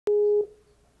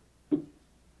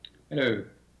Hello.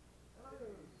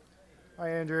 Hi,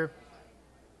 Andrew.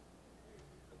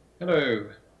 Hello.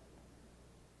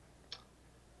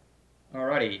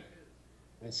 Alrighty.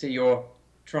 I see you're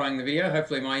trying the video.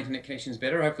 Hopefully my internet connection's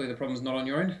better. Hopefully the problem's not on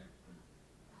your end.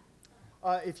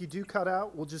 If you do cut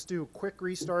out, we'll just do a quick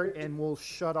restart and we'll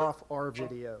shut off our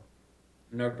video.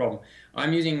 No problem.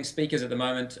 I'm using speakers at the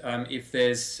moment. If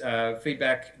there's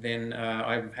feedback, then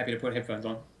I'm happy to put headphones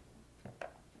on.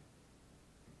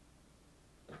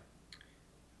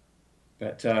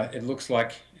 But it looks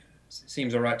like,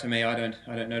 seems all right to me. I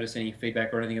don't notice any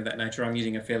feedback or anything of that nature. I'm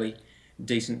using a fairly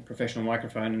decent professional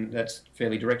microphone, and that's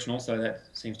fairly directional, so that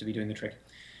seems to be doing the trick.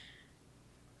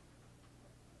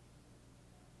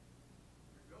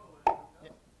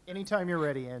 Anytime you're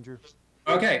ready, Andrew.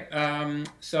 Okay,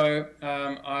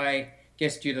 I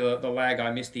guess due to the lag,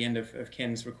 I missed the end of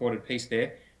Ken's recorded piece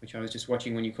there, which I was just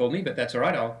watching when you called me, but that's all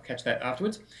right. I'll catch that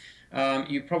afterwards.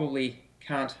 You probably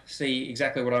can't see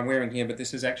exactly what I'm wearing here, but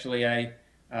this is actually a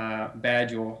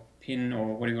badge or pin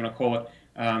or whatever you want to call it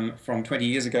from 20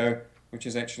 years ago, which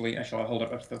is actually I'll hold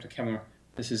it up to the camera.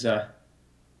 This is a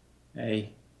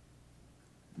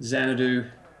Xanadu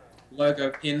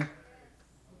logo pin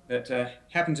that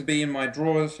happened to be in my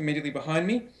drawers immediately behind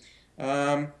me.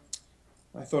 I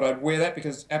thought I'd wear that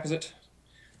because it's apposite.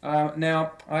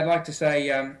 Now, I'd like to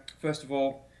say, first of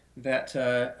all, that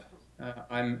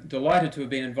I'm delighted to have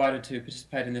been invited to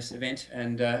participate in this event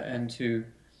and to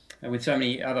with so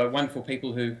many other wonderful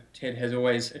people who Ted has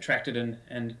always attracted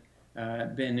and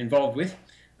been involved with.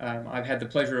 I've had the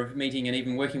pleasure of meeting and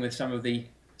even working with some of the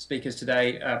speakers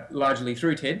today, largely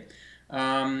through Ted.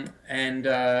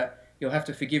 You'll have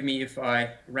to forgive me if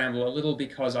I ramble a little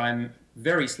because I'm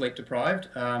very sleep deprived.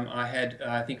 I had,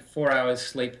 I think, 4 hours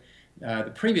sleep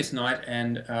the previous night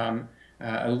and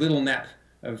a little nap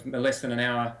of less than an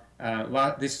hour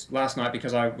this last night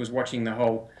because I was watching the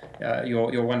whole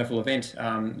your wonderful event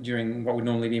during what would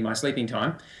normally be my sleeping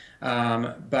time.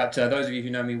 But those of you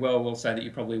who know me well will say that you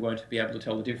probably won't be able to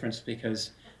tell the difference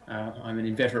because I'm an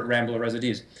inveterate rambler as it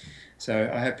is. So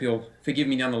I hope you'll forgive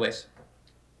me nonetheless.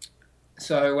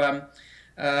 So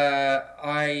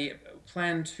I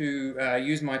plan to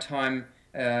use my time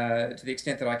to the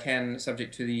extent that I can,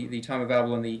 subject to the time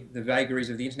available and the vagaries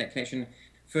of the internet connection,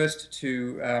 first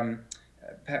to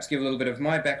perhaps give a little bit of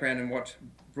my background and what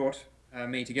brought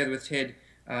me together with Ted,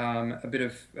 a bit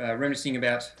of reminiscing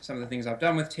about some of the things I've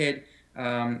done with Ted,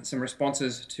 some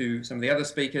responses to some of the other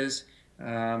speakers.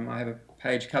 I have a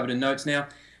page covered in notes now,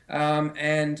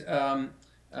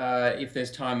 if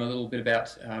there's time, a little bit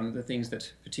about the things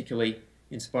that particularly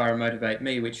inspire and motivate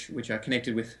me, which are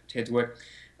connected with Ted's work.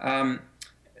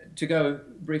 To go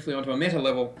briefly onto a meta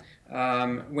level,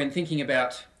 when thinking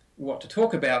about what to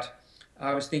talk about,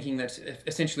 I was thinking that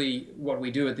essentially what we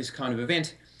do at this kind of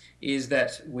event is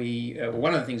that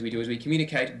one of the things we do is we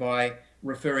communicate by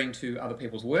referring to other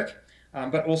people's work,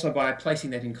 but also by placing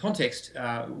that in context,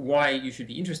 why you should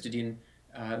be interested in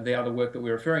the other work that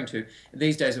we're referring to.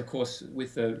 These days, of course,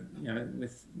 with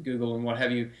with Google and what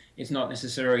have you, it's not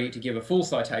necessary to give a full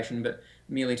citation, but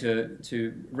merely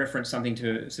to reference something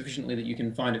to sufficiently that you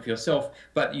can find it for yourself.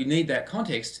 But you need that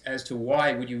context as to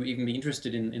why would you even be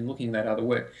interested in looking at that other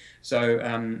work. So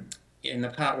in the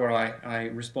part where I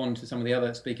respond to some of the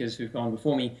other speakers who've gone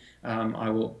before me, I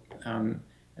will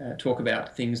talk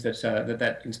about things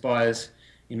that inspires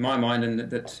in my mind and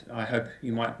that I hope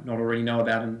you might not already know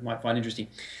about and might find interesting.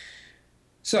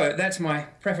 So that's my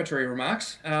prefatory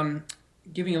remarks.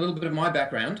 Giving a little bit of my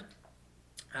background,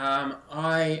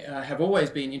 I have always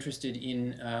been interested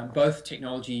in both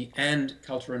technology and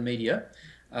culture and media.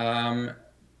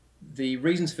 The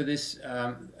reasons for this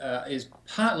is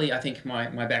partly, I think,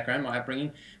 my background, my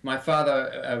upbringing. My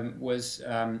father was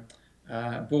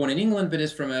born in England but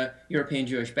is from a European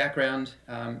Jewish background.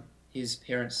 His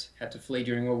parents had to flee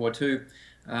during World War II,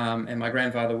 and my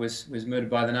grandfather was murdered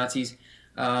by the Nazis.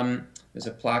 There's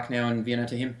a plaque now in Vienna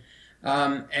to him.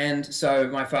 And so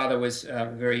my father was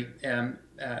very, and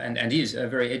is a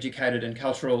very educated and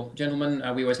cultural gentleman.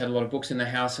 We always had a lot of books in the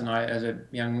house, and I, as a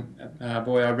young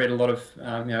boy, I read a lot of,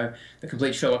 the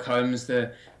complete Sherlock Holmes,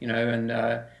 the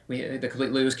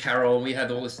complete Lewis Carroll, and we had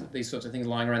all these sorts of things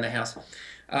lying around the house.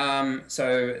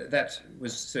 So that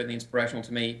was certainly inspirational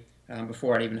to me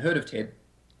before I'd even heard of TED.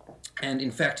 And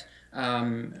in fact,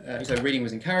 so reading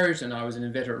was encouraged, and I was an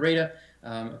inveterate reader,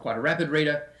 quite a rapid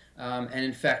reader. And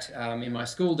in fact, in my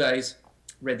school days,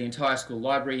 read the entire school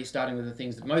library, starting with the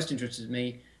things that most interested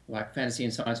me, like fantasy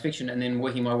and science fiction, and then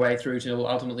working my way through till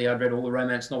ultimately I'd read all the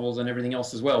romance novels and everything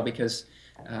else as well, because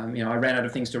I ran out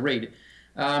of things to read.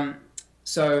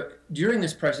 So during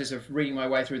this process of reading my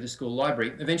way through the school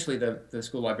library, eventually the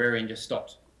school librarian just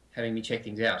stopped having me check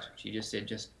things out. She just said,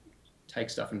 just take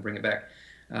stuff and bring it back.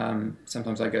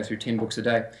 Sometimes I go through 10 books a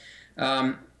day.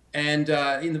 In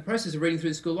the process of reading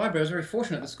through the school library, I was very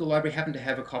fortunate. The school library happened to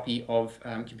have a copy of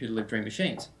Computer-Led Dream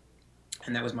Machines.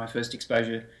 And that was my first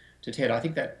exposure to TED. I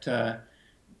think that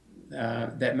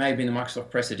that may have been the Microsoft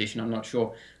Press edition, I'm not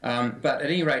sure. But at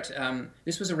any rate,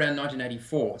 this was around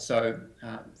 1984, so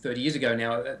 30 years ago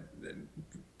now,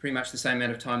 pretty much the same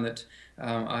amount of time that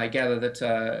I gather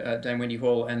that Dame Wendy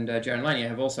Hall and Jaron Lanier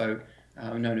have also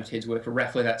known of TED's work for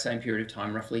roughly that same period of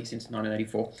time, roughly since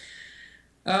 1984.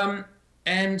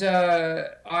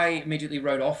 I immediately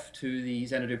wrote off to the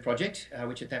Xanadu project,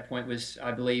 which at that point was,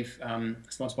 I believe,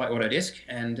 sponsored by Autodesk,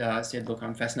 and said, look,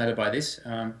 I'm fascinated by this.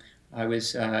 I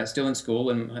was still in school,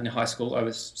 and in high school. I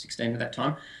was 16 at that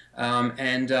time,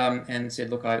 and said,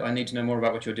 look, I need to know more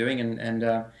about what you're doing. And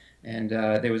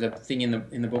there was a thing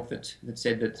in the book that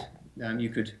said that you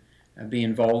could be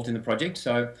involved in the project.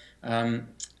 So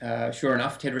sure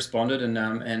enough, Ted responded,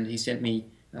 and he sent me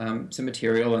some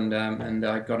material, and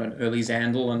I got an early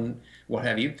Xandl and what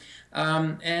have you.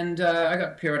 I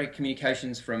got periodic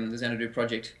communications from the Xanadu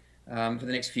project for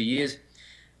the next few years.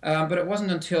 But it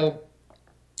wasn't until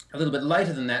a little bit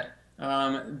later than that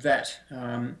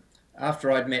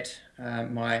after I'd met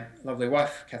my lovely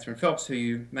wife, Catherine Phelps, who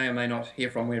you may or may not hear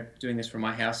from. We're doing this from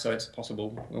my house, so it's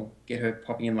possible we'll get her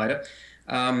popping in later.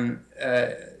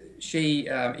 She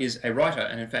is a writer,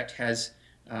 and in fact has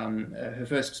her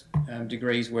first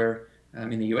degrees were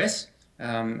in the US,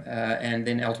 and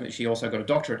then ultimately she also got a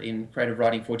doctorate in creative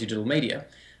writing for digital media.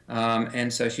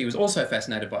 And so she was also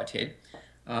fascinated by TED.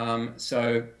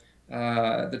 So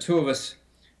the two of us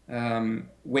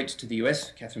went to the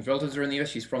US. Catherine's relatives are in the US,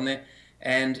 she's from there.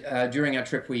 And during our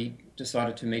trip we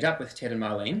decided to meet up with Ted and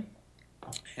Marlene,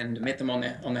 and met them on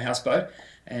the houseboat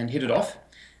and hit it off.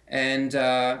 And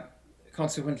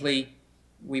consequently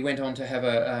we went on to have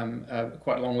a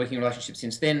quite a long working relationship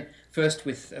since then. First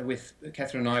with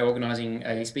Catherine and I organising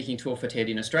a speaking tour for TED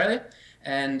in Australia,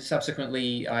 and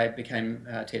subsequently I became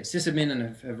Ted's sysadmin and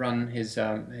have run his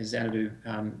Xanadu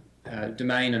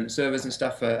domain and servers and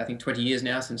stuff for I think 20 years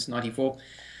now, since '94.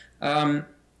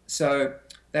 So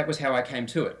that was how I came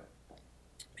to it.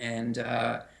 And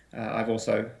I've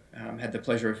also had the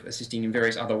pleasure of assisting in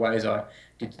various other ways. I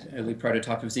did an early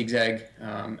prototype of Zigzag,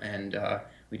 and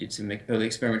we did some early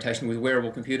experimentation with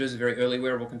wearable computers, very early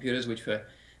wearable computers, which were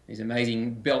these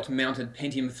amazing belt-mounted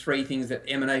Pentium 3 things that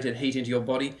emanated heat into your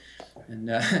body.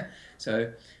 And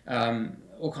so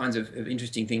all kinds of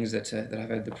interesting things that I've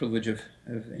had the privilege of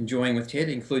enjoying with TED,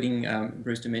 including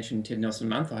Brewster mentioned TED Nelson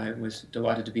Month. I was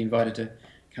delighted to be invited to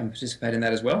come participate in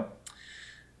that as well.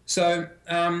 So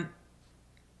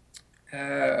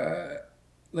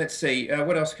let's see,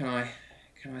 what else can I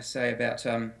say about?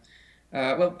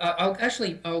 Well, I'll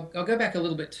go back a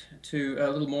little bit to a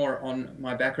little more on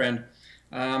my background.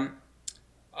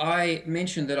 I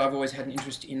mentioned that I've always had an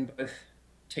interest in both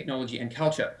technology and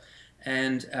culture,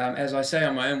 and as I say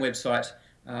on my own website,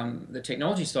 the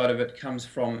technology side of it comes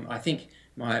from, I think,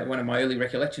 one of my early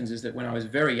recollections is that when I was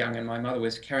very young and my mother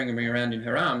was carrying me around in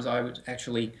her arms, I would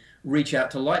actually reach out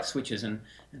to light switches and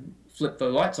flip the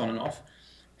lights on and off.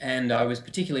 And I was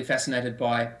particularly fascinated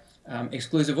by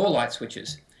exclusive or light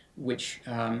switches, which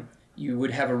you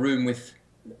would have a room with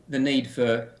the need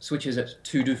for switches at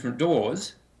two different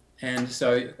doors, and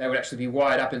so they would actually be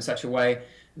wired up in such a way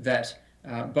that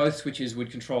both switches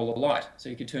would control the light, so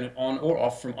you could turn it on or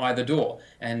off from either door.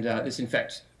 And this in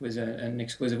fact was an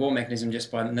exclusive or mechanism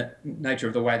just by the nature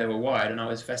of the way they were wired, and I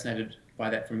was fascinated by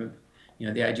that from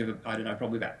the age of, I don't know,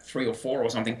 probably about 3 or 4 or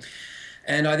something.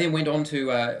 And I then went on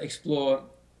to explore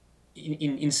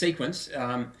in sequence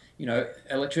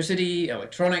electricity,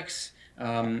 electronics,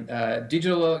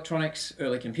 digital electronics,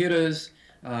 early computers.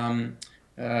 We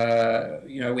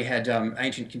had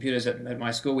ancient computers at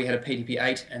my school. We had a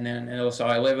PDP-8 and then an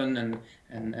LSI-11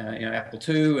 and Apple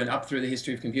II, and up through the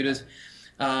history of computers.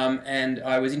 And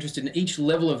I was interested in each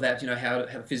level of that, how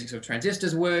the physics of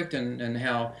transistors worked, and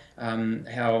how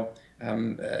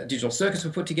digital circuits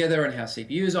were put together, and how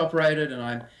CPUs operated.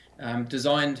 And I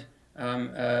designed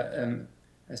a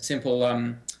simple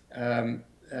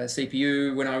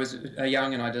CPU when I was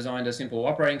young, and I designed a simple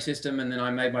operating system, and then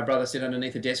I made my brother sit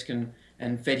underneath a desk and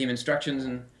fed him instructions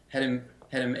and had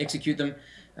him execute them.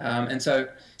 And so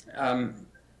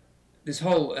this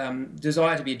whole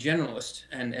desire to be a generalist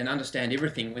and understand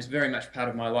everything was very much part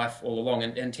of my life all along,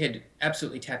 and Ted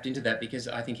absolutely tapped into that, because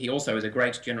I think he also is a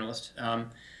great generalist.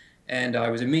 And I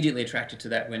was immediately attracted to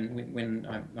that when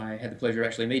I had the pleasure of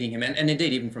actually meeting him, and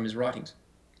indeed even from his writings.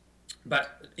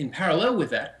 But in parallel with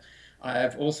that,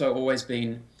 I've also always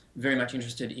been very much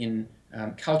interested in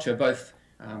culture, both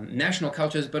national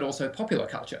cultures, but also popular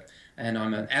culture. And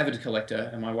I'm an avid collector,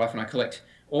 and my wife and I collect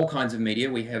all kinds of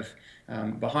media. We have,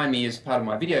 behind me is part of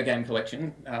my video game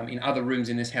collection. In other rooms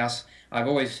in this house, I've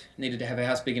always needed to have a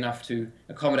house big enough to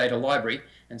accommodate a library.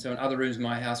 And so in other rooms in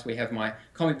my house, we have my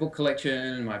comic book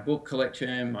collection, my book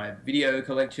collection, my video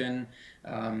collection,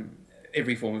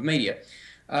 every form of media.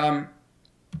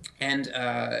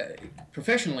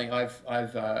 Professionally, I've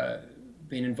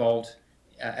been involved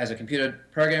as a computer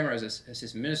programmer, as a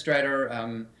system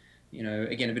administrator, you know,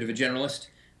 again, a bit of a generalist,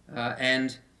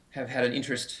 and have had an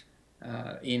interest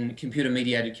in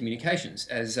computer-mediated communications.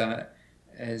 As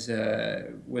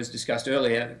was discussed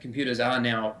earlier, computers are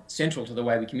now central to the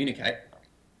way we communicate,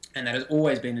 and that has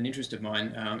always been an interest of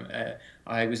mine.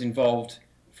 I was involved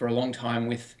for a long time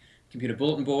with computer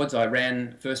bulletin boards. I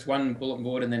ran first one bulletin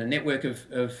board and then a network of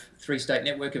three-state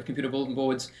network of computer bulletin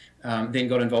boards, then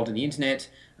got involved in the internet,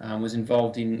 was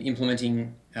involved in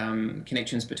implementing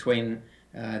connections between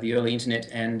the early internet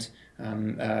and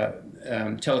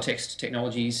teletext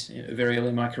technologies very early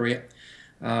in my career.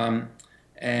 At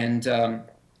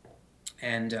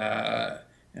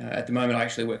the moment I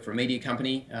actually work for a media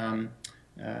company.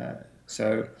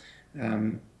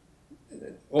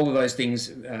 All of those things,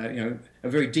 you know, are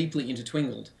very deeply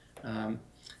intertwingled,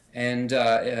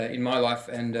 in my life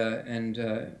and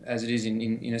as it is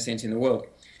in a sense in the world.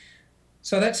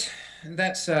 So that's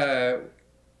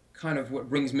kind of what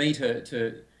brings me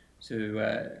to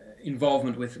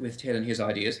involvement with Ted and his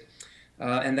ideas,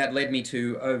 and that led me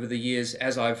to, over the years,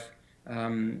 as I've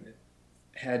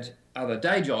had other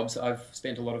day jobs, I've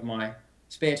spent a lot of my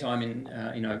spare time in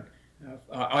you know,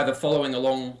 either following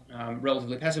along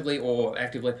relatively passively or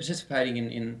actively participating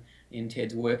in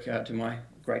Ted's work, to my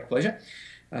great pleasure.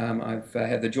 I've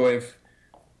had the joy of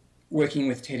working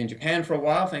with Ted in Japan for a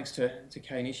while, thanks to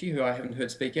Kei Nishi, who I haven't heard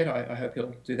speak yet. I hope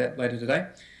he'll do that later today.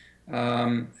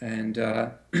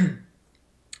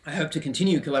 I hope to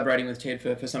continue collaborating with Ted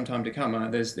for some time to come.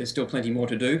 There's still plenty more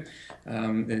to do.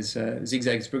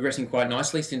 Zigzag's progressing quite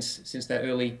nicely since that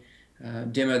early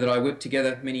demo that I whipped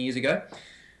together many years ago.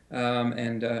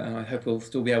 And I hope we'll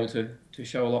still be able to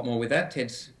show a lot more with that.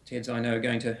 Ted's I know,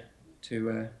 going to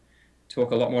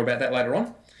talk a lot more about that later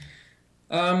on.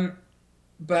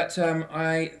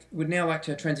 I would now like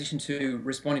to transition to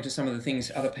responding to some of the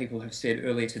things other people have said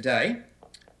earlier today.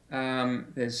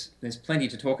 There's plenty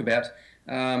to talk about.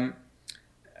 Of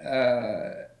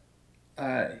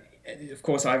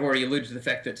course, I've already alluded to the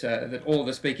fact that all of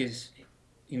the speakers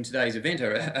in today's event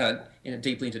are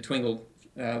deeply intertwingled,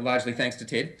 largely thanks to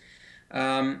Ted.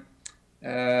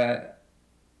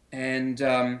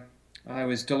 I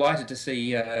was delighted to see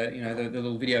you know, the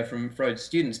little video from Freud's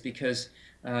students, because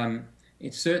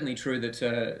it's certainly true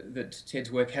that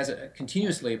Ted's work has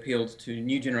continuously appealed to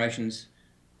new generations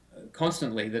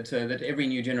constantly. That every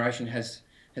new generation has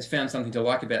found something to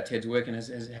like about Ted's work and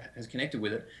has connected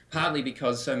with it. Partly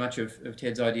because so much of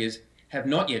Ted's ideas have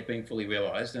not yet been fully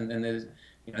realised, and there's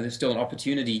still an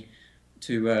opportunity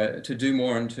to do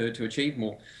more and to achieve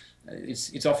more.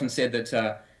 It's often said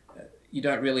that you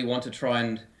don't really want to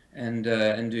try and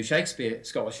do Shakespeare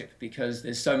scholarship, because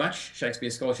there's so much Shakespeare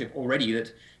scholarship already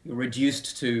that you're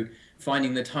reduced to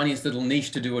finding the tiniest little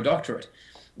niche to do a doctorate.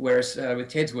 Whereas with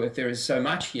Ted's work, there is so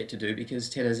much yet to do, because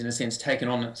Ted has, in a sense, taken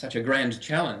on such a grand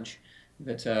challenge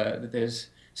that there's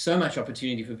so much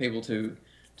opportunity for people to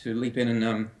leap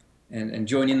in and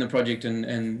join in the project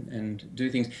and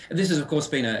do things. And this has, of course,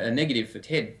 been a negative for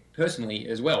Ted personally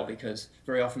as well, because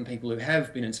very often people who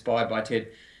have been inspired by Ted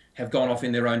have gone off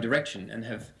in their own direction and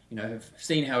have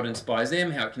seen how it inspires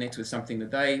them, how it connects with something that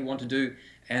they want to do,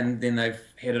 and then they've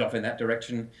headed off in that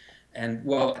direction. And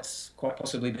while that's quite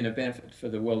possibly been a benefit for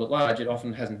the world at large, it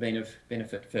often hasn't been of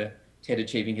benefit for Ted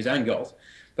achieving his own goals.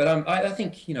 But I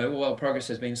think, while progress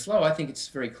has been slow, I think it's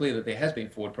very clear that there has been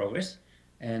forward progress,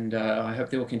 and I hope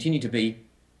there will continue to be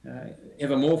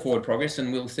ever more forward progress,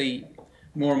 and we'll see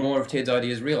more and more of Ted's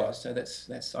ideas realised. So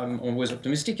I'm always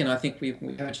optimistic, and I think we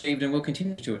have achieved and will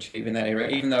continue to achieve in that area.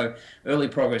 Even though early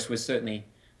progress was certainly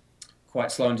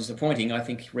quite slow and disappointing, I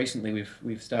think recently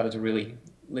we've started to really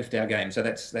lift our game. So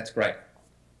that's great.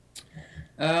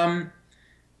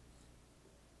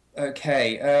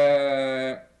 Okay.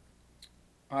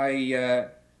 I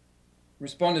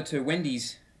responded to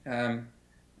Wendy's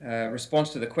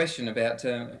response to the question about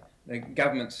the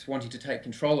governments wanting to take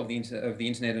control of the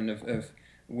internet and of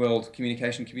world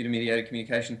communication, computer-mediated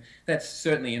communication. That's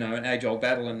certainly an age-old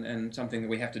battle and something that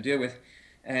we have to deal with.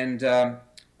 And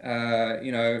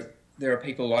there are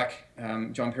people like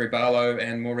John Perry Barlow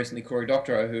and more recently Cory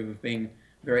Doctorow who have been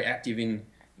very active in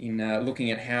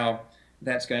looking at how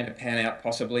that's going to pan out,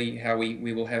 possibly how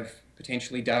we will have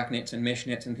potentially dark nets and mesh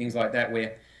nets and things like that,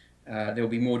 where there will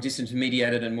be more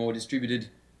disintermediated and more distributed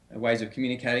ways of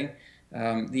communicating.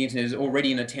 The internet is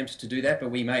already an attempt to do that, but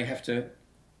we may have to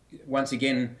once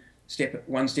again step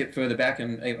one step further back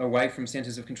and away from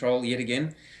centres of control yet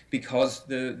again, because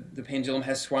the pendulum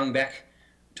has swung back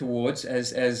towards,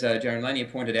 as Jaron Lanier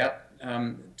pointed out,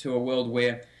 to a world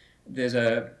where there's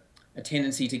a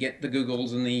tendency to get the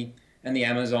Googles and the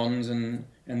Amazons and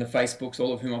the Facebooks,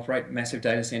 all of whom operate massive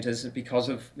data centres because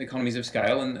of economies of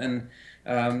scale. And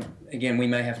again, we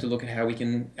may have to look at how we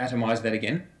can atomise that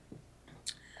again.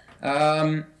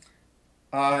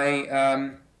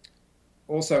 I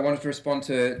also wanted to respond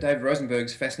to David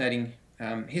Rosenberg's fascinating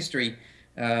history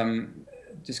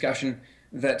discussion,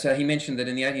 that he mentioned that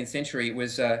in the 18th century it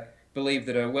was believed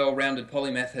that a well-rounded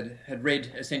polymath had read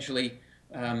essentially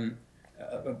a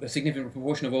significant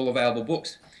proportion of all available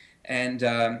books. And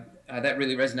that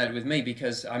really resonated with me,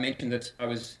 because I mentioned that I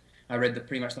read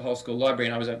pretty much the whole school library,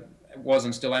 and I was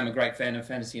and still am a great fan of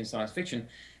fantasy and science fiction.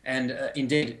 And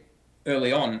indeed,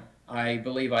 early on, I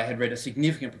believe I had read a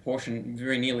significant proportion,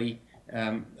 very nearly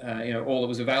all that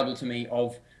was available to me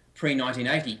of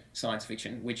pre-1980 science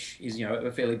fiction, which is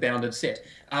a fairly bounded set.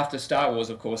 After Star Wars,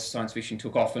 of course, science fiction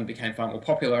took off and became far more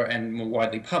popular and more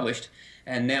widely published.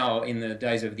 And now, in the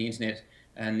days of the internet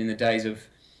and in the days of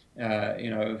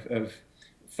of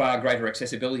far greater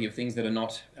accessibility of things that are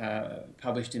not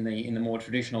published in the more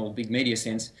traditional big media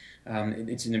sense,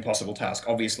 it's an impossible task.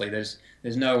 Obviously, there's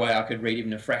no way I could read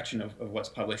even a fraction of what's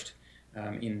published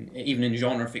even in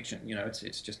genre fiction.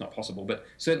 It's just not possible. But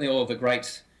certainly all of the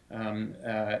greats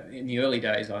in the early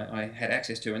days I had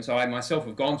access to, and so I myself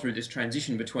have gone through this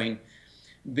transition between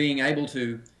being able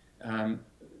to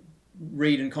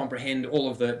read and comprehend all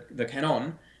of the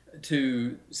canon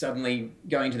to suddenly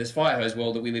going to this fire hose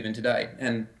world that we live in today.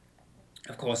 And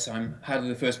of course, I'm hardly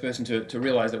the first person to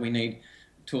realize that we need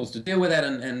tools to deal with that,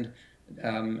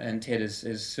 and Ted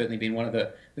has certainly been one of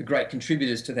the great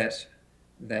contributors to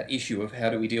that issue of how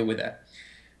do we deal with that.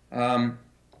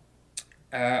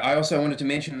 I also wanted to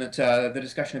mention that the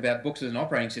discussion about books as an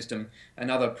operating system,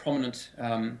 another prominent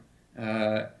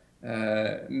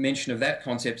mention of that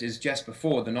concept is Jasper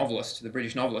Fforde, the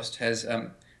British novelist, has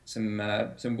some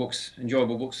books,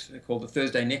 enjoyable books, called the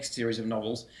Thursday Next series of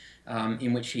novels,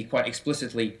 in which he quite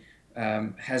explicitly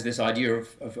has this idea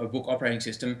of a book operating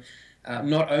system,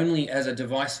 not only as a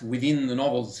device within the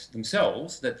novels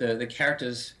themselves, that the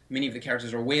characters, many of the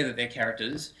characters are aware that they're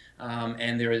characters,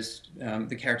 and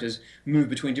the characters move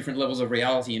between different levels of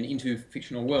reality and into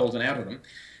fictional worlds and out of them,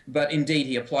 but indeed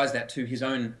he applies that to his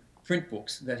own print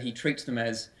books, that he treats them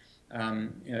as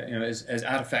as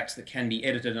artifacts that can be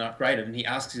edited and upgraded, and he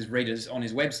asks his readers on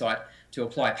his website to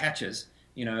apply patches,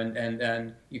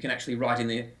 and you can actually write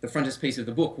in the frontispiece of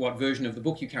the book what version of the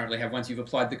book you currently have once you've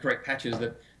applied the correct patches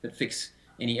that fix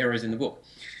any errors in the book.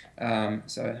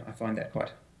 So I find that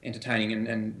quite entertaining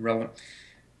and relevant.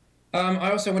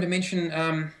 I also want to mention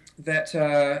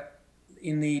that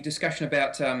in the discussion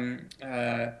about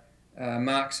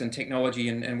Marx and technology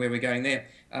and where we're going there,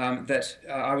 that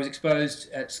I was exposed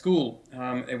at school.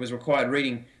 It was required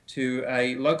reading to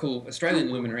a local Australian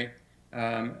luminary,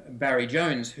 Barry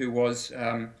Jones, who was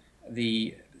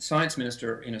the science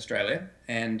minister in Australia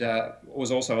and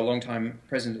was also a long-time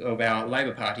president of our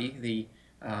Labor Party,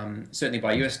 certainly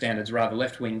by US standards, rather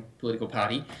left-wing political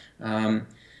party.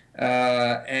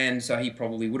 And so he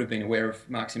probably would have been aware of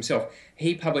Marx himself.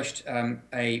 He published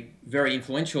a very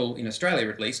influential, in Australia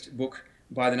at least, book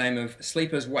by the name of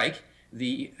Sleeper's Wake,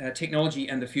 The Technology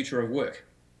and the Future of Work.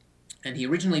 And he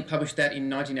originally published that in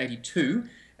 1982,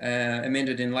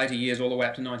 amended in later years all the way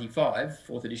up to 95,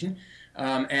 4th edition.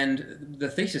 And the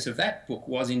thesis of that book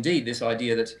was indeed this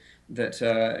idea that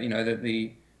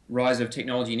the rise of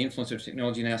technology and influence of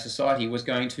technology in our society was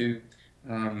going to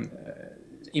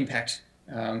impact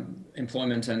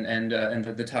employment and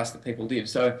the tasks that people did.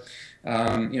 So,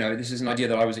 this is an idea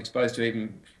that I was exposed to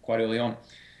even quite early on.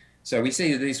 So we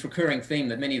see this recurring theme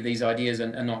that many of these ideas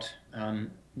are not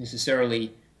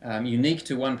necessarily unique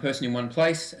to one person in one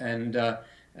place, and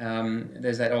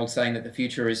there's that old saying that the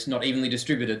future is not evenly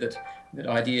distributed, that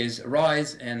ideas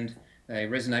arise and they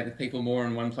resonate with people more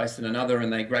in one place than another,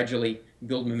 and they gradually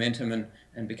build momentum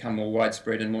and become more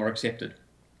widespread and more accepted.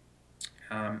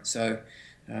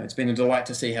 It's been a delight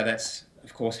to see how that's,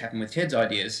 of course, happened with Ted's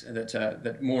ideas,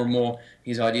 that more and more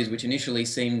his ideas, which initially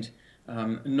seemed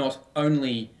not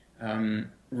only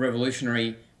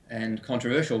revolutionary and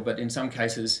controversial, but in some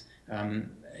cases,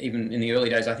 even in the early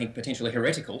days, I think potentially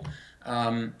heretical,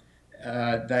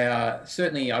 they are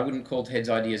certainly, I wouldn't call Ted's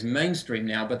ideas mainstream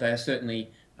now, but they are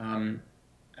certainly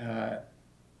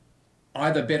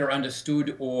either better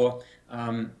understood or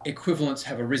equivalents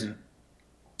have arisen.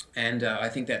 And I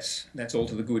think that's all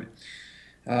to the good.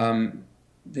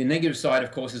 The negative side,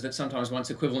 of course, is that sometimes once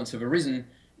equivalents have arisen,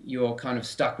 you're kind of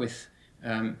stuck with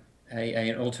an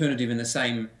alternative in the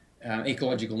same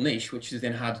ecological niche, which is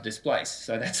then hard to displace.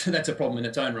 So that's a problem in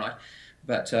its own right.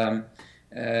 But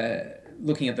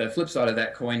looking at the flip side of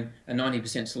that coin, a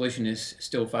 90% solution is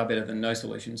still far better than no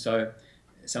solution. So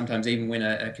sometimes even when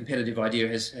a competitive idea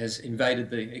has invaded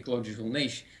the ecological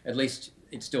niche, at least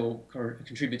it still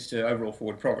contributes to overall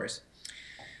forward progress.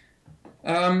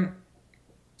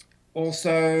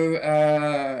 Also,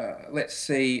 let's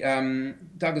see,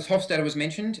 Douglas Hofstadter was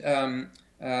mentioned.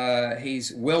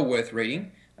 He's well worth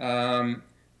reading.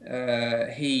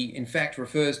 He, in fact,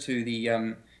 refers to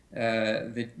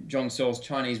the John Searle's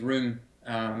Chinese room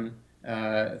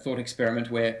thought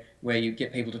experiment where you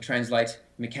get people to translate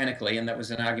mechanically, and that was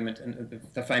an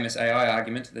argument, the famous AI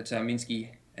argument that Minsky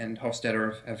and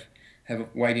Hofstadter have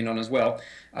weighed in on as well.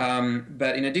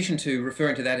 But in addition to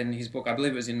referring to that in his book, I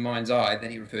believe it was in Mind's Eye that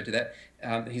he referred to that,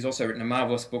 he's also written a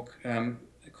marvellous book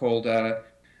called Le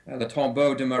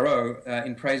Tombeau de Moreau,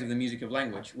 in praise of the music of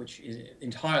language, which is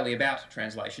entirely about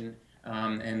translation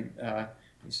and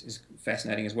is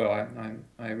fascinating as well.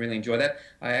 I really enjoy that.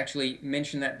 I actually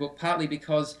mentioned that book partly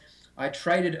because I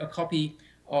traded a copy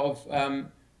of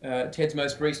Ted's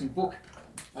most recent book.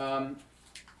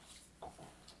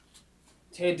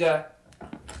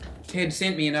 Ted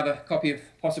sent me another copy of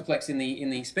Possiplex in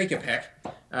the speaker pack,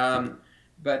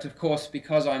 but of course,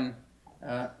 because I'm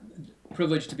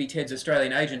privileged to be Ted's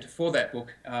Australian agent for that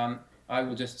book, I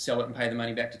will just sell it and pay the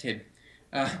money back to Ted.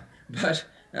 But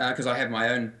because I have my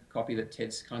own copy that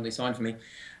Ted's kindly signed for me.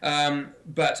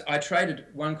 But I traded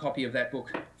one copy of that book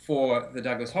for the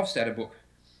Douglas Hofstadter book,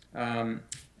 and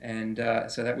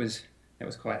so that was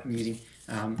quite amusing.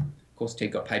 Of course,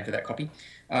 Ted got paid for that copy.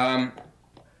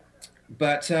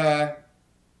 But I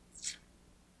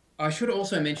should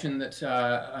also mention that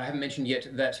I haven't mentioned yet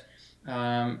that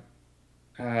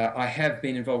I have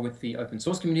been involved with the open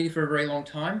source community for a very long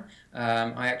time.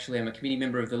 I actually am a committee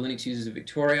member of the Linux Users of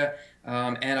Victoria,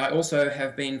 and I also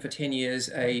have been for 10 years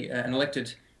an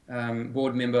elected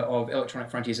board member of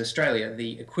Electronic Frontiers Australia,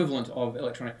 the equivalent of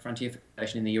Electronic Frontier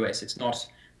Foundation in the US. It's not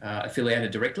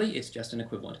affiliated directly, it's just an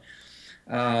equivalent.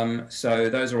 So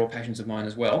those are all passions of mine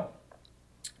as well,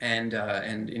 and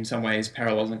in some ways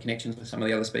parallels and connections with some of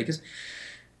the other speakers.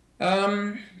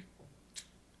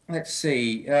 Let's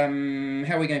see,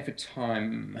 how are we going for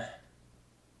time?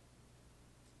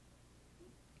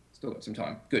 Still got some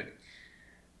time, good.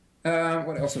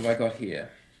 What else have I got here?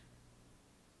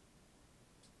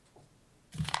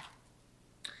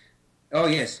 Oh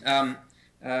yes, there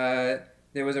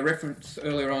was a reference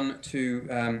earlier on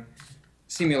to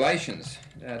simulations,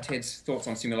 Ted's thoughts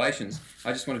on simulations.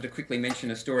 I just wanted to quickly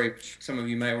mention a story which some of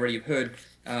you may already have heard,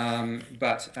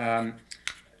 but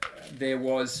there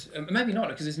was, maybe not,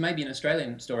 because this may be an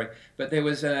Australian story, but there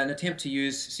was an attempt to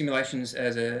use simulations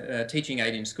as a teaching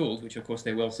aid in schools, which of course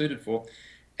they're well suited for,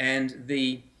 and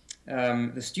the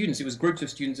students, it was groups of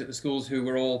students at the schools who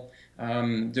were all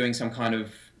doing some kind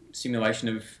of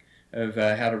simulation of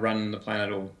how to run the planet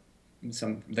or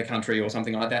the country or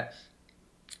something like that.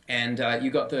 And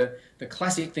you got the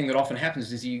classic thing that often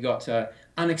happens is you got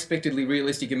unexpectedly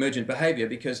realistic emergent behaviour,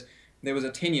 because there was a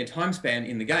 10-year time span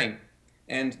in the game,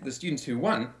 and the students who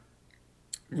won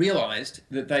realised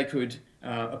that they could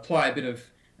apply a bit of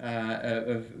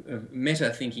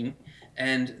meta thinking,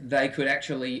 and they could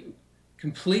actually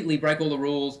completely break all the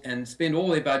rules and spend all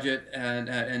their budget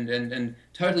and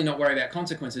totally not worry about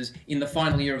consequences in the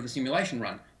final year of the simulation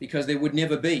run, because there would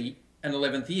never be an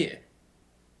 11th year.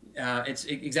 It's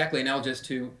exactly analogous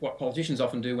to what politicians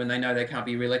often do when they know they can't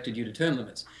be re-elected due to term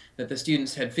limits, that the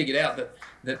students had figured out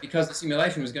that because the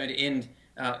simulation was going to end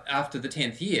after the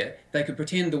 10th year, they could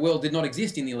pretend the world did not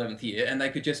exist in the 11th year, and they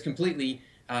could just completely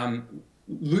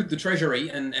loot the treasury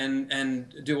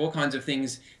and do all kinds of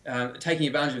things, taking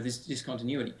advantage of this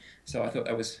discontinuity. So I thought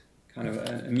that was kind of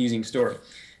an amusing story.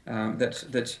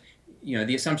 That you know,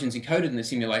 the assumptions encoded in the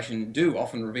simulation do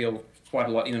often reveal quite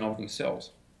a lot in and of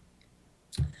themselves.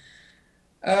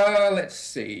 Let's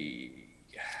see.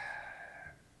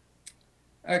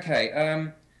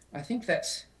 Okay, I think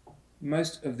that's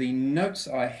most of the notes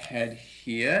I had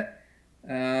here.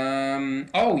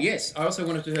 Oh yes, I also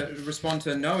wanted to respond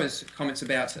to Noah's comments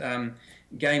about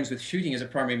games with shooting as a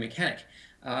primary mechanic.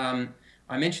 I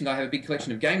mentioned I have a big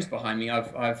collection of games behind me.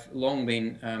 I've long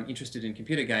been interested in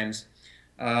computer games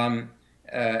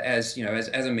as you know,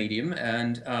 as a medium,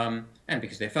 and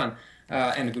because they're fun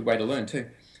and a good way to learn too.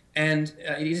 And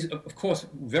it is, of course,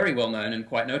 very well known and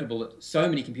quite notable that so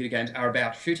many computer games are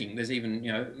about shooting. There's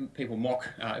even, people mock,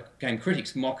 game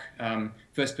critics mock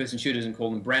first-person shooters and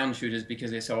call them brown shooters because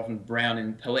they're so often brown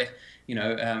in palette,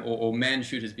 or man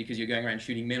shooters because you're going around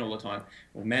shooting men all the time,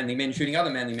 or manly men shooting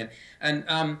other manly men.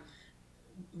 And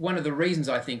one of the reasons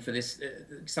I think for this,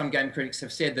 some game critics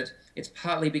have said that it's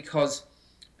partly because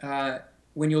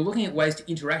when you're looking at ways to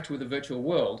interact with the virtual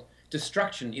world,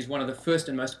 destruction is one of the first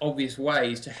and most obvious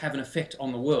ways to have an effect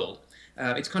on the world.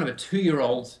 It's kind of a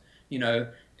 2-year-old's,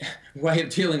 way of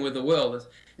dealing with the world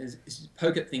is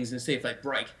poke at things and see if they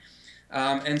break.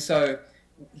 And so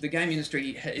the game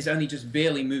industry is only just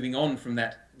barely moving on from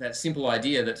that simple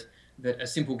idea that a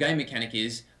simple game mechanic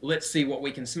is, let's see what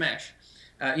we can smash.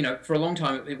 For a long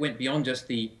time it went beyond just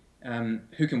the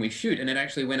who can we shoot, and it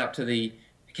actually went up to the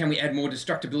can we add more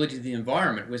destructibility to the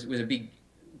environment was a big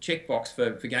checkbox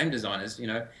for game designers,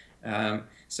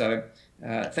 So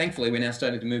thankfully, we're now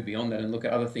starting to move beyond that and look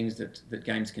at other things that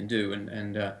games can do,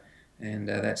 and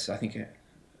that's, I think, a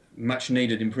much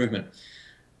needed improvement.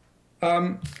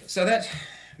 So that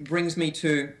brings me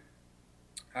to,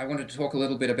 I wanted to talk a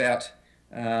little bit about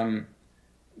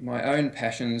my own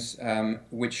passions,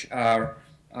 which are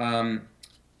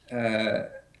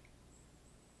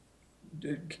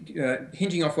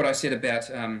hinging off what I said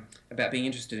about being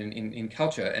interested in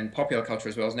culture and popular culture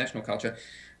as well as national culture.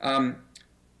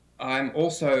 I'm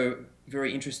also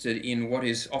very interested in what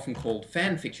is often called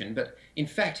fan fiction, but in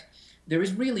fact there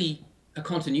is really a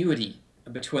continuity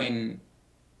between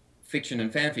fiction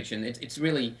and fan fiction. It's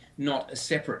really not a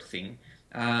separate thing.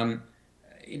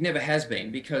 It never has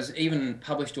been, because even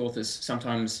published authors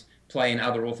sometimes play in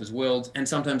other authors' worlds and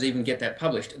sometimes even get that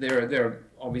published. There are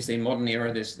obviously in modern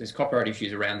era there's copyright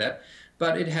issues around that,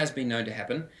 but it has been known to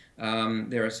happen.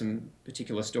 There are some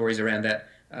particular stories around that.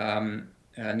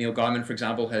 Neil Gaiman, for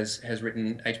example, has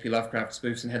written H.P. Lovecraft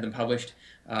spoofs and had them published.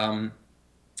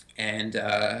 And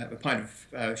A Pint of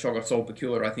Shoggoth's Old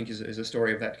Peculiar, I think, is a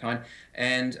story of that kind.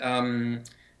 And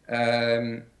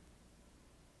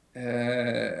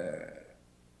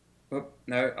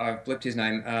no, I've blipped his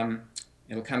name.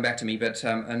 It'll come back to me, but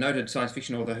a noted science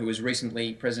fiction author who was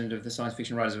recently president of the Science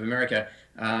Fiction Writers of America,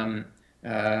 I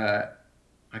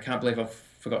can't believe I've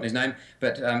forgotten his name,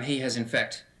 but he has in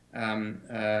fact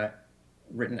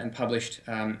written and published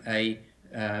a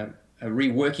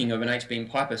reworking of an H.B.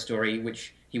 Piper story,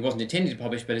 which he wasn't intending to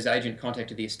publish, but his agent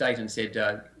contacted the estate and said,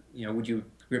 would you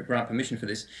grant permission for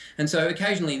this? And so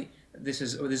occasionally, this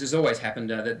has always happened,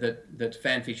 that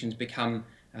fan fictions become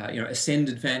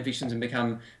ascended fan fictions and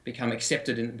become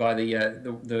accepted by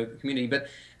the community. But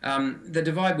the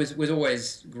divide was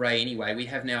always grey anyway. We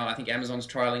have now, I think Amazon's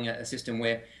trialling a system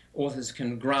where authors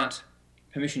can grant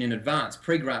permission in advance,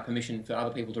 pre-grant permission for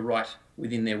other people to write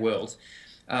within their worlds.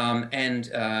 In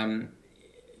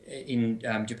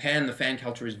Japan, the fan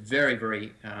culture is very,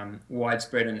 very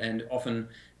widespread and often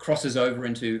crosses over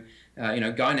into,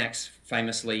 Gainax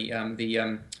famously,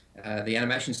 the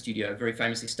animation studio very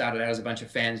famously started out as a bunch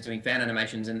of fans doing fan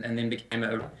animations and then became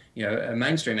a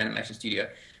mainstream animation studio.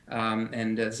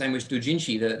 The same with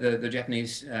doujinshi, the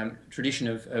Japanese tradition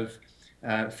of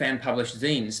fan-published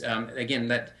zines. Again,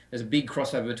 there's a big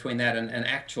crossover between that and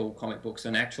actual comic books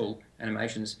and actual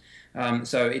animations.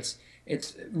 So it's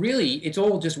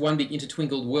all just one big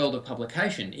intertwingled world of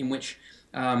publication in which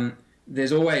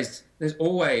there's always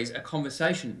a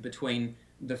conversation between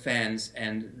the fans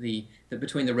and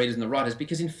between the readers and the writers,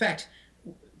 because in fact,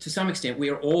 to some extent, we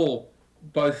are all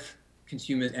both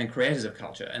consumers and creators of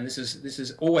culture, and this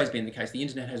has always been the case. The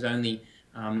internet has only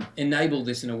enabled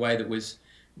this in a way that was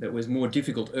more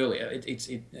difficult earlier.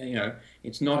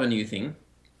 It's not a new thing,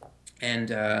 and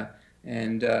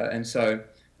so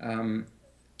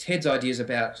Ted's ideas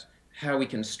about how we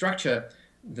can structure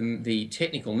the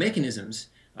technical mechanisms,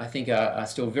 I think, are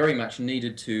still very much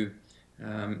needed to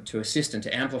assist and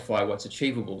to amplify what's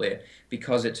achievable there,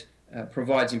 because it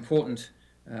provides important,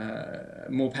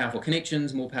 more powerful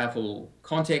connections, more powerful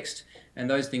context, and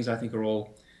those things I think are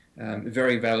all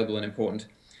very valuable and important.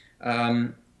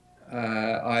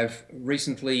 I've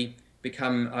recently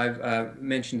become, I've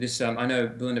mentioned this, I know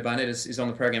Belinda Barnett is on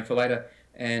the program for later,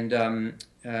 and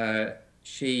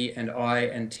she and I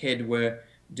and Ted were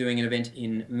doing an event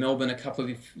in Melbourne a couple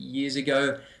of years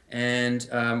ago, and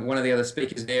one of the other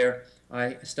speakers there,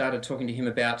 I started talking to him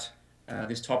about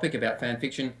this topic, about fan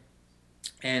fiction,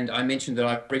 and I mentioned that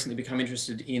I've recently become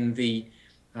interested in the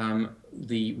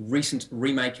recent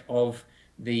remake of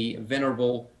the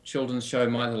venerable children's show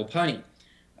My Little Pony,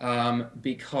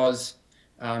 because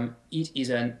it is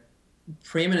a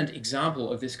preeminent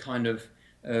example of this kind of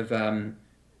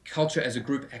culture as a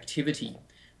group activity.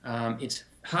 It's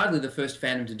hardly the first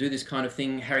fandom to do this kind of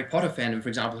thing. Harry Potter fandom, for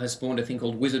example, has spawned a thing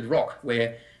called Wizard Rock,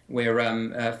 where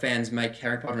fans make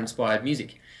Harry Potter-inspired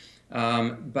music.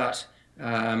 But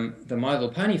the My Little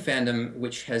Pony fandom,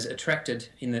 which has attracted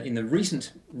in the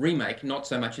recent remake, not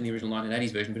so much in the original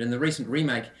 1980s version, but in the recent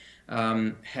remake,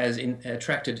 has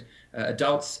attracted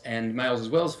adults and males as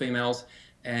well as females,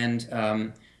 and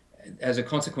as a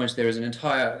consequence, there is an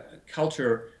entire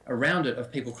culture around it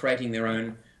of people creating their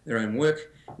own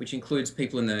work, which includes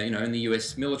people in the in the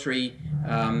US military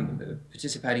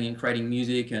participating in creating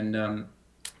music and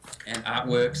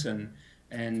artworks,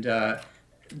 and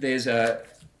there's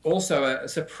also a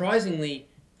surprisingly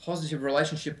positive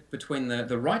relationship between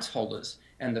the rights holders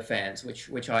and the fans,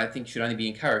 which I think should only be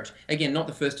encouraged. Again, not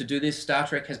the first to do this. Star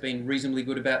Trek has been reasonably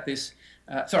good about this.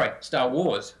 Sorry, Star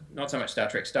Wars, not so much Star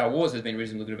Trek. Star Wars has been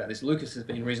reasonably good about this. Lucas has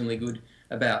been reasonably good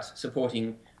about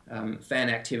supporting fan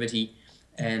activity,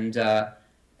 and so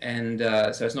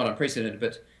it's not unprecedented.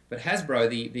 But Hasbro,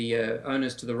 the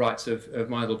owners to the rights of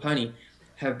My Little Pony,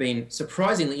 have been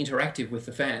surprisingly interactive with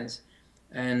the fans,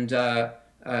 and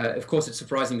of course it's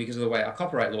surprising because of the way our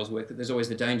copyright laws work, that there's always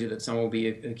the danger that someone will be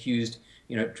accused.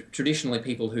 Traditionally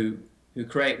people who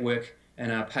create work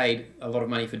and are paid a lot of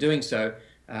money for doing so,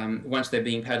 once they're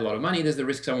being paid a lot of money, there's the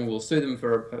risk someone will sue them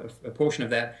for a portion of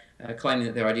that, claiming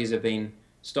that their ideas have been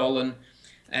stolen.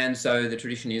 And so the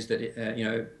tradition is that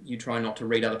you try not to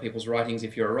read other people's writings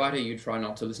if you're a writer, you try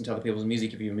not to listen to other people's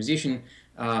music if you're a musician,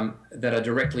 that are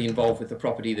directly involved with the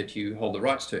property that you hold the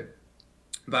rights to.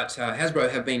 But Hasbro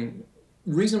have been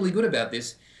reasonably good about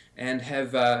this, and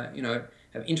have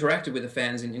interacted with the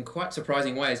fans in quite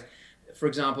surprising ways. For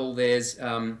example, there's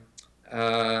a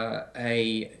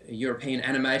European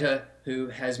animator who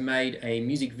has made a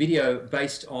music video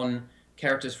based on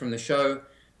characters from the show,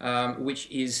 which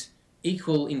is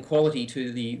equal in quality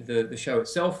to the show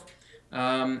itself,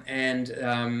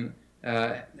 and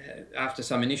after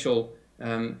some initial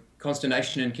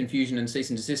consternation and confusion and cease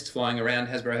and desists flying around,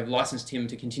 Hasbro have licensed him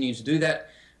to continue to do that.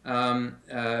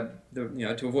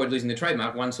 To avoid losing the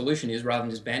trademark, one solution is, rather than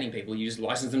just banning people, you just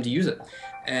license them to use it.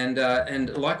 And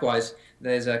likewise,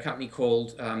 there's a company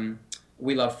called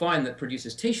We Love Fine that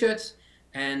produces T-shirts,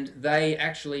 and they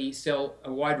actually sell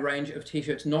a wide range of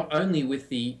T-shirts, not only with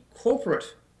the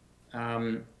corporate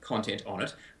content on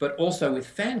it, but also with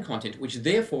fan content, which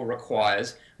therefore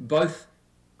requires both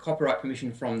copyright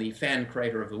permission from the fan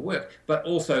creator of the work, but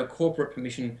also corporate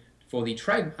permission for the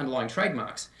underlying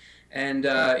trademarks. And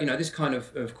this kind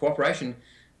of cooperation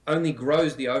only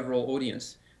grows the overall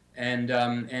audience and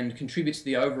contributes to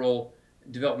the overall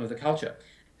development of the culture.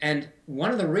 And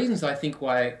one of the reasons I think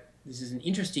why this is an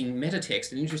interesting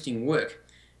metatext, an interesting work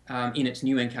in its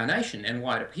new incarnation, and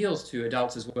why it appeals to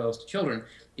adults as well as to children,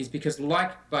 is because,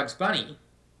 like Bugs Bunny,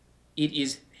 it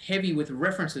is heavy with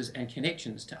references and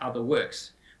connections to other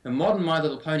works. The modern My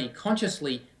Little Pony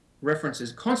constantly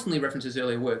references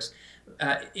earlier works.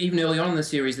 Even early on in the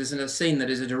series, there's a scene that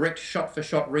is a direct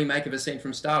shot-for-shot remake of a scene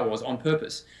from Star Wars on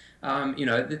purpose. There's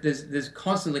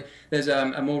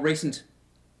a more recent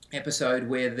episode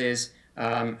where there's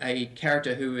a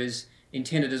character who is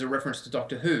intended as a reference to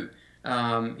Doctor Who,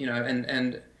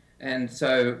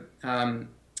 so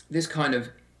this kind of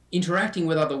interacting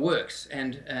with other works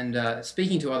and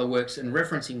speaking to other works and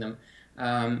referencing them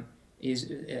is,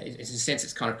 in a sense,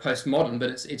 it's kind of postmodern, but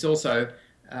it's also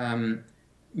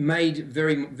made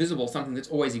very visible something that's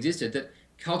always existed, that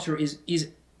culture is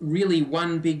really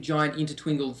one big giant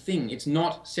intertwingled thing. It's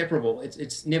not separable.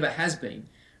 It's never has been.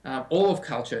 All of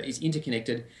culture is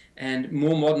interconnected, and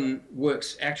more modern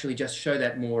works actually just show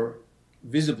that more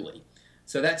visibly.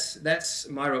 So that's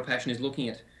my real passion, is looking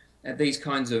at these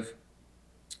kinds of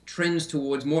trends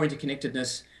towards more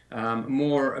interconnectedness,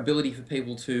 more ability for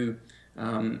people to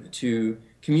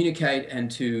communicate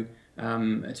and to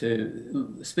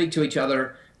speak to each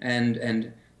other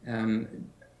and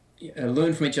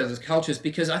learn from each other's cultures,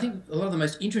 because I think a lot of the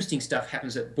most interesting stuff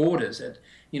happens at borders.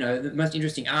 The most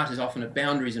interesting art is often at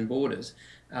boundaries and borders,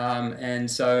 and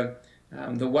so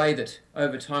the way that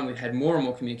over time we've had more and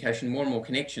more communication, more and more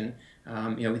connection,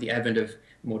 with the advent of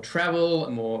more travel,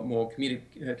 more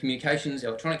communications,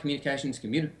 electronic communications,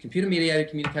 computer-mediated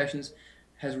communications,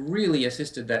 has really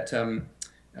assisted that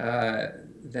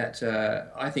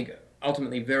I think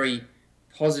ultimately very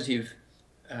positive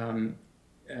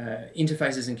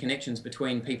interfaces and connections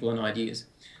between people and ideas,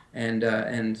 and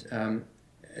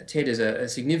Ted is a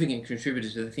significant contributor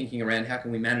to the thinking around how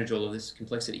can we manage all of this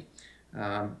complexity.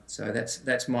 So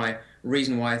that's my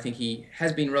reason why I think he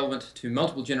has been relevant to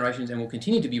multiple generations and will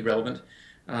continue to be relevant,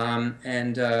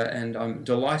 and I'm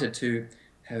delighted to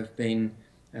have been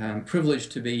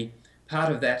privileged to be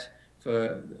part of that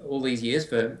all these years,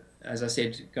 for, as I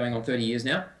said, going on 30 years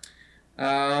now.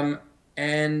 I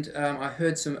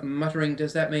heard some muttering.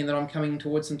 Does that mean that I'm coming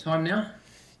towards some time now?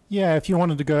 Yeah, if you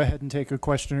wanted to go ahead and take a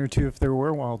question or two if there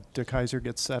were while De Keyser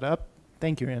gets set up.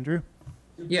 Thank you, Andrew.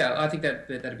 Yeah, I think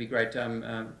that'd be great.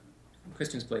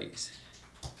 Questions, please.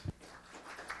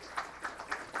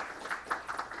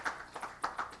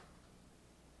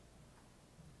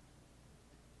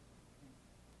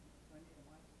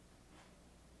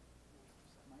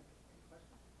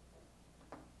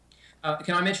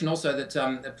 Can I mention also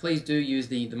that please do use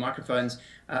the microphones.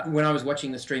 When I was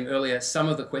watching the stream earlier, some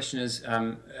of the questioners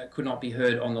could not be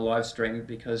heard on the live stream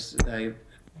because they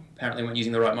apparently weren't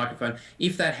using the right microphone.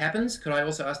 If that happens, could I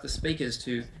also ask the speakers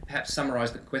to perhaps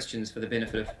summarise the questions for the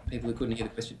benefit of people who couldn't hear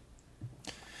the question?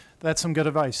 That's some good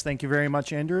advice. Thank you very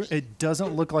much, Andrew. It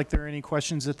doesn't look like there are any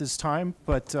questions at this time,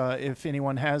 but if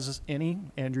anyone has any,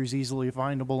 Andrew's easily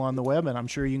findable on the web, and I'm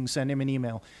sure you can send him an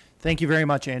email. Thank you very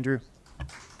much, Andrew.